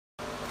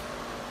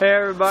Hey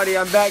everybody,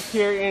 I'm back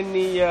here in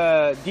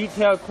the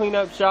detail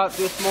cleanup shop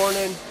this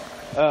morning.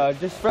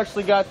 Just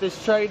freshly got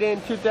this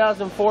trade-in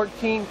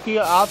 2014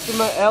 Kia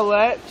Optima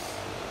LX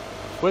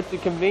with the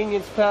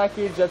convenience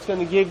package. That's going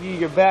to give you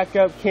your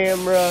backup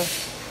camera.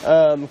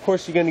 Of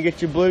course, you're going to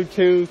get your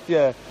Bluetooth,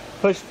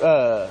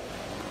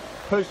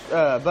 push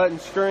button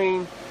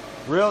screen.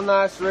 Real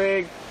nice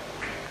rig.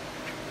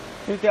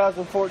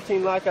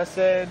 2014, like I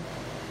said.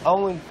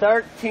 Only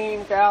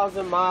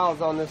 13,000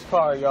 miles on this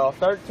car, y'all.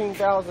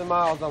 13,000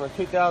 miles on a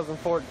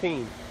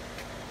 2014.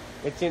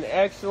 It's in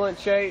excellent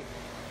shape.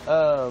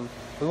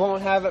 We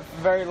won't have it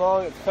for very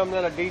long. It's coming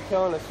out of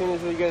detail, and as soon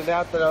as we get it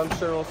out there, I'm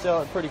sure we'll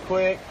sell it pretty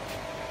quick.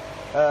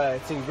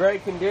 It's in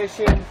great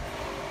condition.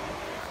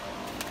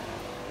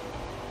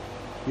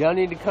 Y'all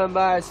need to come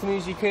by as soon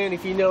as you can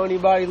if you know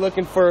anybody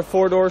looking for a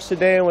four-door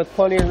sedan with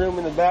plenty of room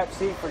in the back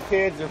seat for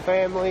kids or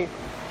family.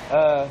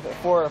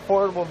 For an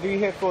affordable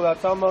vehicle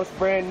that's almost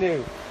brand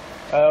new.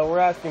 We're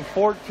asking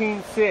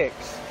 $14,600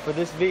 for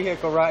this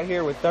vehicle right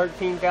here with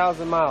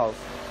 13,000 miles.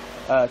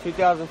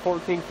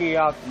 2014 Kia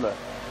Optima.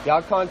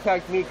 Y'all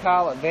contact me,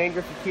 Kyle, at Van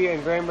Griffin Kia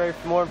in Granbury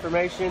for more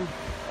information.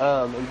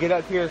 And get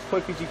up here as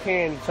quick as you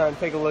can to try and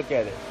take a look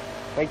at it.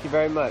 Thank you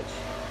very much.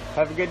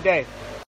 Have a good day.